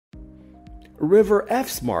River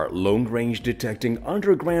F-Smart long-range detecting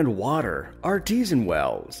underground water, artesian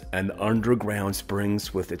wells, and underground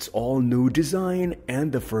springs with its all-new design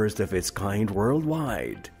and the first of its kind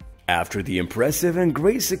worldwide. After the impressive and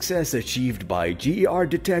great success achieved by GER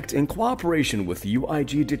Detect in cooperation with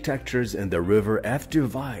UIG detectors in the River F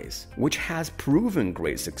device, which has proven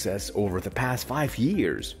great success over the past 5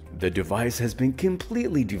 years, the device has been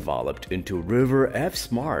completely developed into River F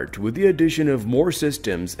Smart with the addition of more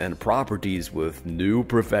systems and properties with new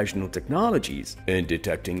professional technologies in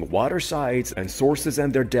detecting water sites and sources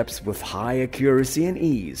and their depths with high accuracy and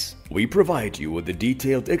ease. We provide you with a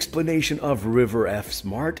detailed explanation of River F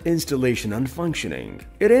Smart installation and functioning.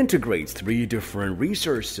 It integrates 3 different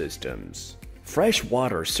research systems: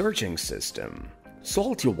 freshwater searching system,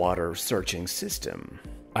 salty water searching system,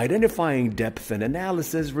 identifying depth and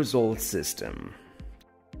analysis results system.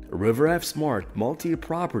 River F Smart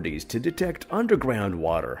multi-properties to detect underground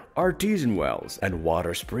water, artesian wells, and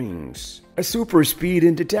water springs. A super speed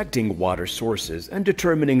in detecting water sources and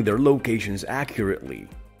determining their locations accurately.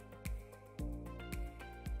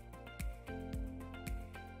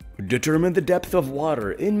 Determine the depth of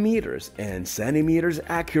water in meters and centimeters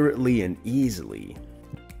accurately and easily.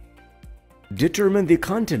 Determine the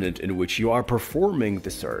continent in which you are performing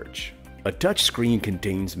the search. A touchscreen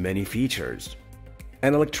contains many features: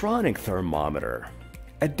 an electronic thermometer,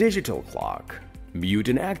 a digital clock, mute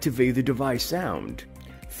and activate the device sound.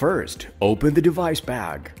 First, open the device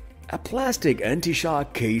bag. A plastic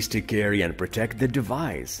anti-shock case to carry and protect the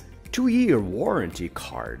device. 2-year warranty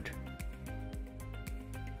card.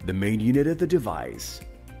 The main unit of the device.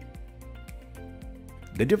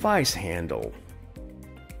 The device handle.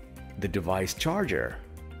 The device charger.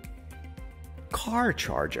 Car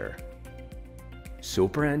charger.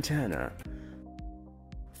 Super antenna.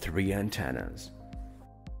 3 antennas.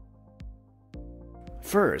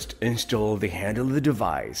 First, install the handle of the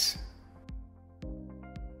device.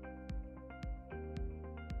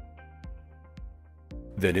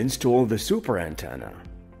 Then install the super antenna.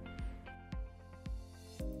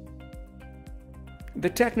 The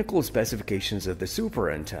technical specifications of the super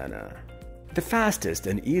antenna. The fastest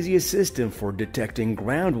and easiest system for detecting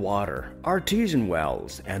groundwater, artesian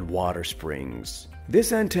wells, and water springs.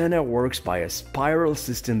 This antenna works by a spiral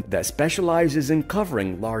system that specializes in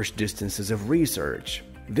covering large distances of research.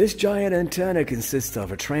 This giant antenna consists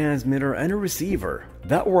of a transmitter and a receiver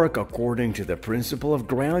that work according to the principle of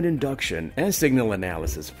ground induction and signal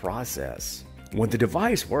analysis process. When the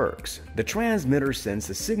device works, the transmitter sends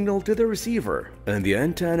a signal to the receiver, and the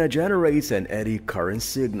antenna generates an eddy current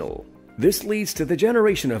signal. This leads to the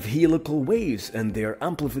generation of helical waves and their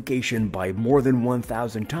amplification by more than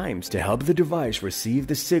 1,000 times to help the device receive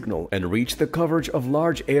the signal and reach the coverage of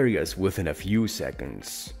large areas within a few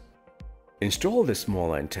seconds. Install the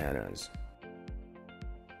small antennas.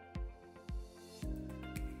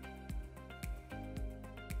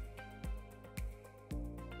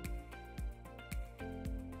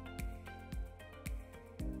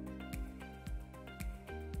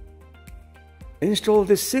 Install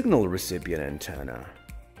the signal recipient antenna.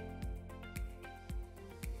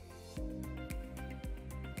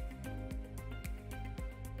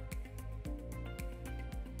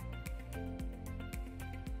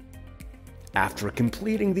 After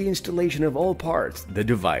completing the installation of all parts, the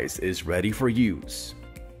device is ready for use.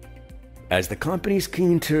 As the company is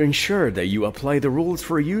keen to ensure that you apply the rules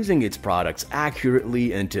for using its products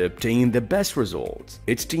accurately and to obtain the best results,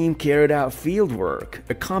 its team carried out field work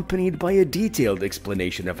accompanied by a detailed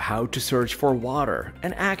explanation of how to search for water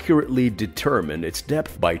and accurately determine its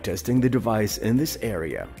depth by testing the device in this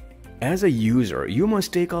area. As a user, you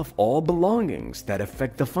must take off all belongings that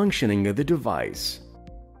affect the functioning of the device.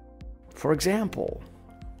 For example,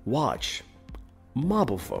 watch,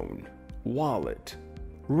 mobile phone, wallet,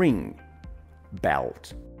 ring,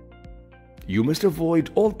 belt. You must avoid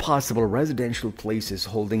all possible residential places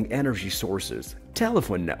holding energy sources,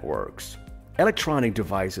 telephone networks, electronic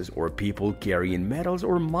devices, or people carrying metals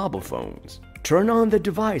or mobile phones. Turn on the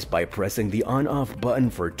device by pressing the on-off button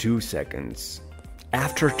for 2 seconds.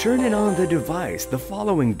 After turning on the device, the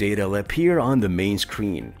following data will appear on the main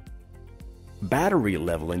screen. Battery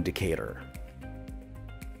level indicator,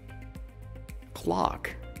 clock,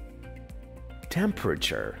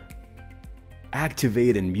 temperature,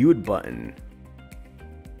 activate and mute button.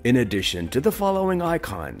 In addition to the following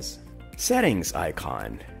icons: settings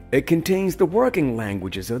icon. It contains the working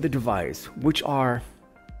languages of the device, which are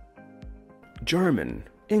German,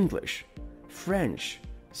 English, French,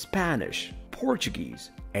 Spanish,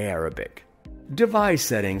 Portuguese, Arabic. Device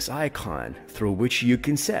settings icon, through which you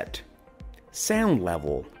can set sound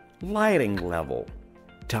level, lighting level,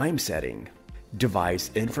 time setting,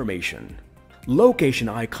 Device information. Location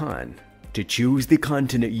icon to choose the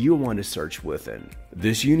continent you want to search within.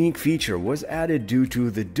 This unique feature was added due to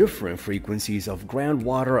the different frequencies of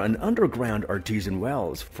groundwater and underground artesian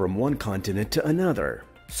wells from one continent to another.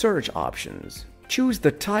 Search options. Choose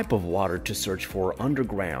the type of water to search for: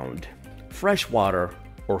 underground, freshwater,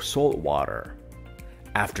 or salt water.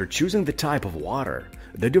 After choosing the type of water,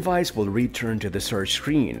 the device will return to the search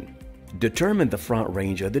screen. Determine the front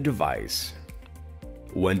range of the device.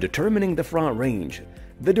 When determining the front range,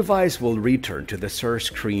 the device will return to the search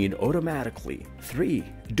screen automatically. 3.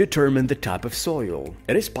 Determine the type of soil.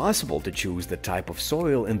 It is possible to choose the type of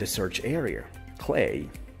soil in the search area: clay,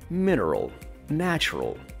 mineral,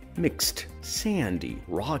 natural, mixed, sandy,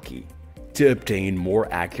 rocky, to obtain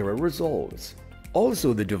more accurate results.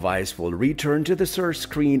 Also, the device will return to the search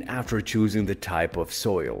screen after choosing the type of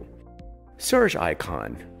soil. Search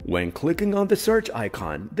icon. When clicking on the search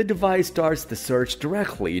icon, the device starts the search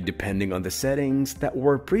directly depending on the settings that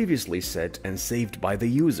were previously set and saved by the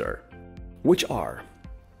user, which are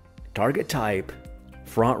target type,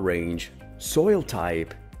 front range, soil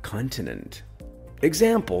type, continent.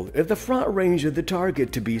 Example: if the front range of the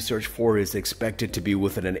target to be searched for is expected to be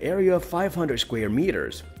within an area of 500 square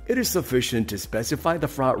meters, it is sufficient to specify the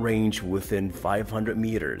front range within 500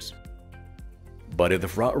 meters. But if the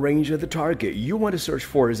front range of the target you want to search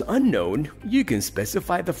for is unknown, you can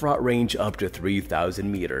specify the front range up to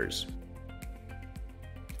 3,000 meters.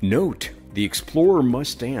 Note: the explorer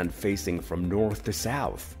must stand facing from north to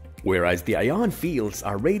south, whereas the ion fields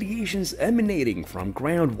are radiations emanating from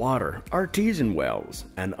groundwater, artesian wells,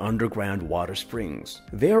 and underground water springs.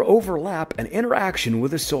 Their overlap and interaction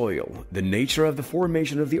with the soil, the nature of the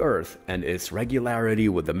formation of the earth, and its regularity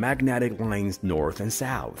with the magnetic lines north and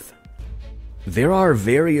south. There are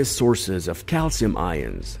various sources of calcium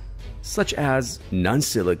ions, such as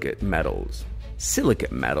non-silicate metals,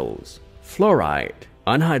 silicate metals, fluorite,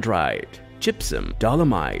 anhydrite, gypsum,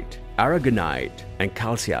 dolomite, aragonite, and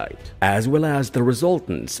calcite, as well as the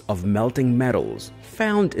resultants of melting metals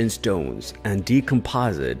found in stones and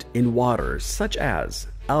decomposite in water, such as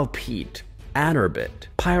alpite, anerbite,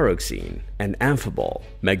 pyroxene, and amphibole.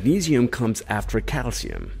 Magnesium comes after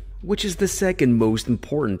calcium, which is the second most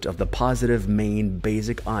important of the positive main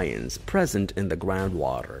basic ions present in the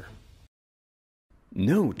groundwater.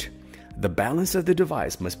 Note: the balance of the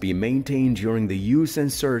device must be maintained during the use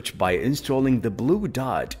and search by installing the blue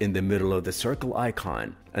dot in the middle of the circle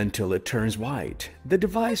icon until it turns white. The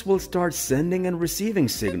device will start sending and receiving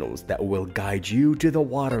signals that will guide you to the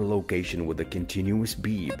water location with a continuous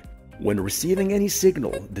beep. When receiving any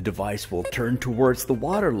signal, the device will turn towards the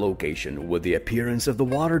water location with the appearance of the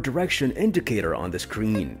water direction indicator on the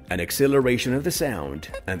screen, an acceleration of the sound,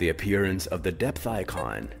 and the appearance of the depth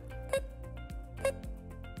icon.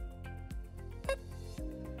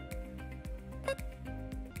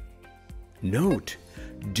 Note: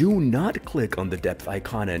 do not click on the depth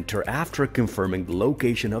icon until after confirming the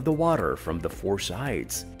location of the water from the 4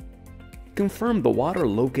 sides. Confirm the water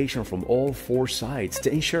location from all 4 sides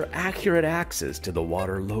to ensure accurate access to the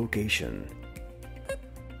water location.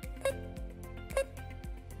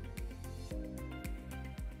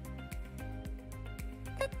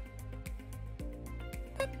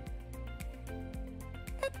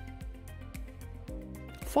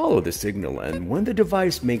 Follow the signal, and when the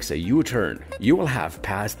device makes a U-turn, you will have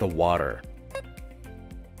passed the water.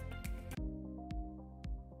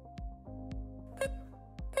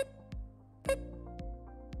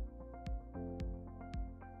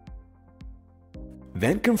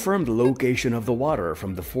 Then confirm the location of the water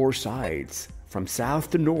from the 4 sides, from south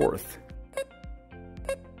to north.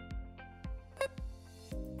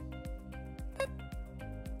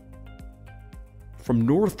 From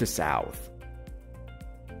north to south.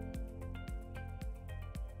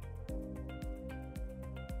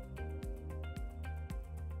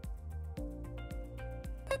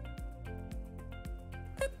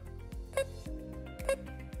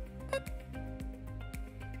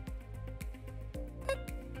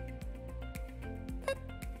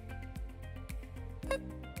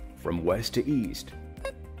 From west to east.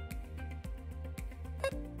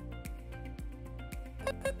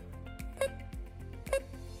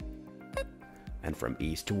 And from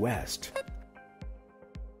east to west.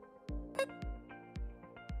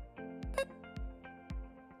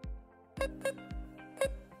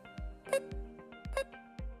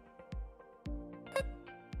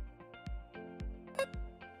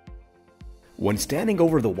 When standing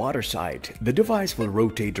over the water site, the device will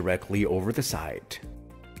rotate directly over the site.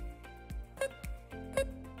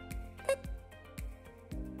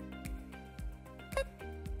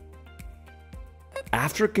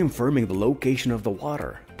 After confirming the location of the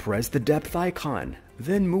water, press the depth icon,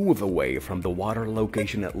 then move away from the water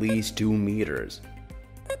location at least 2 meters.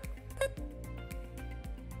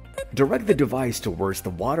 Direct the device towards the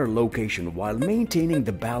water location while maintaining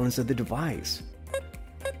the balance of the device.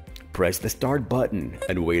 Press the start button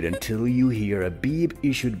and wait until you hear a beep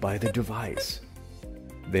issued by the device.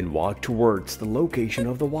 Then walk towards the location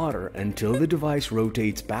of the water until the device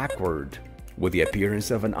rotates backward, with the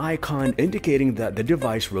appearance of an icon indicating that the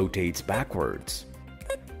device rotates backwards.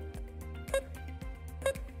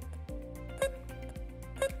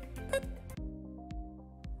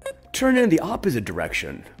 Turn in the opposite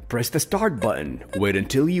direction. Press the start button, wait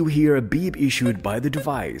until you hear a beep issued by the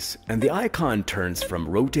device, and the icon turns from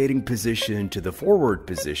rotating position to the forward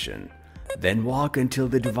position. Then walk until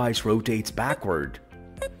the device rotates backward.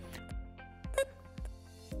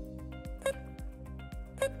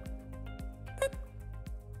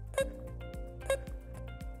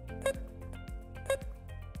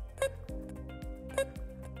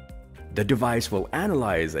 The device will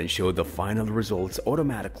analyze and show the final results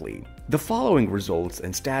automatically. The following results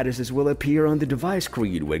and statuses will appear on the device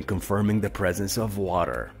screen when confirming the presence of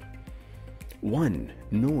water. 1.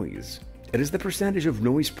 Noise. It is the percentage of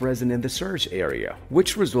noise present in the search area,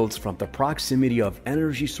 which results from the proximity of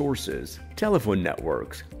energy sources, telephone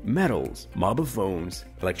networks, metals, mobile phones,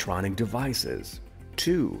 electronic devices.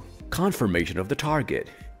 2. Confirmation of the target.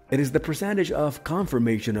 It is the percentage of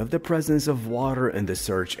confirmation of the presence of water in the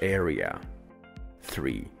search area.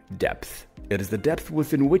 3. Depth. It is the depth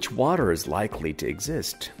within which water is likely to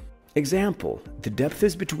exist. Example, the depth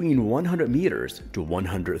is between 100 meters to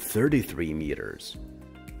 133 meters.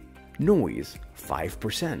 Noise,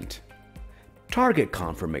 5%. Target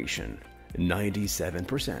confirmation,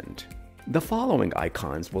 97%. The following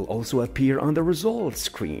icons will also appear on the results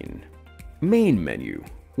screen. Main menu.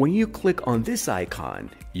 When you click on this icon,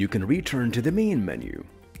 you can return to the main menu.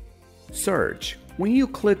 Search. When you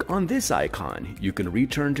click on this icon, you can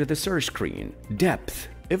return to the search screen. Depth.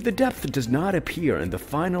 If the depth does not appear in the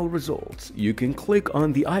final results, you can click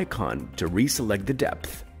on the icon to reselect the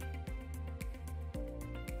depth.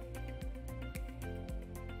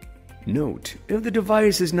 Note, if the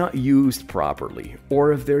device is not used properly,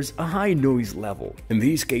 or if there's a high noise level, in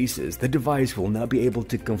these cases, the device will not be able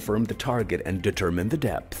to confirm the target and determine the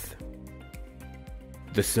depth.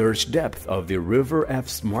 The search depth of the River F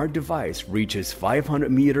Smart device reaches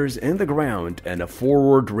 500 meters in the ground and a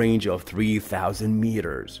forward range of 3,000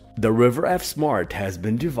 meters. The River F Smart has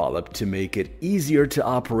been developed to make it easier to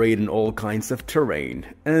operate in all kinds of terrain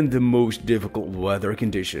and the most difficult weather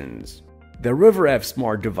conditions. The River F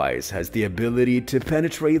Smart device has the ability to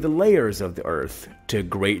penetrate the layers of the Earth to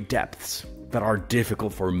great depths that are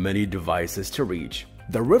difficult for many devices to reach.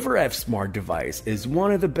 The River F Smart device is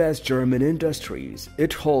one of the best German industries.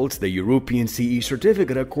 It holds the European CE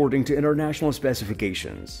certificate according to international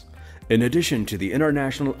specifications, in addition to the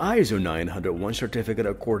international ISO 901 certificate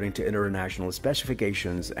according to international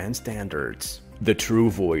specifications and standards. The true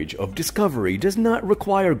voyage of discovery does not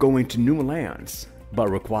require going to new lands, but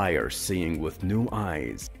requires seeing with new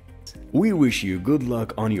eyes. We wish you good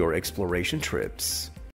luck on your exploration trips.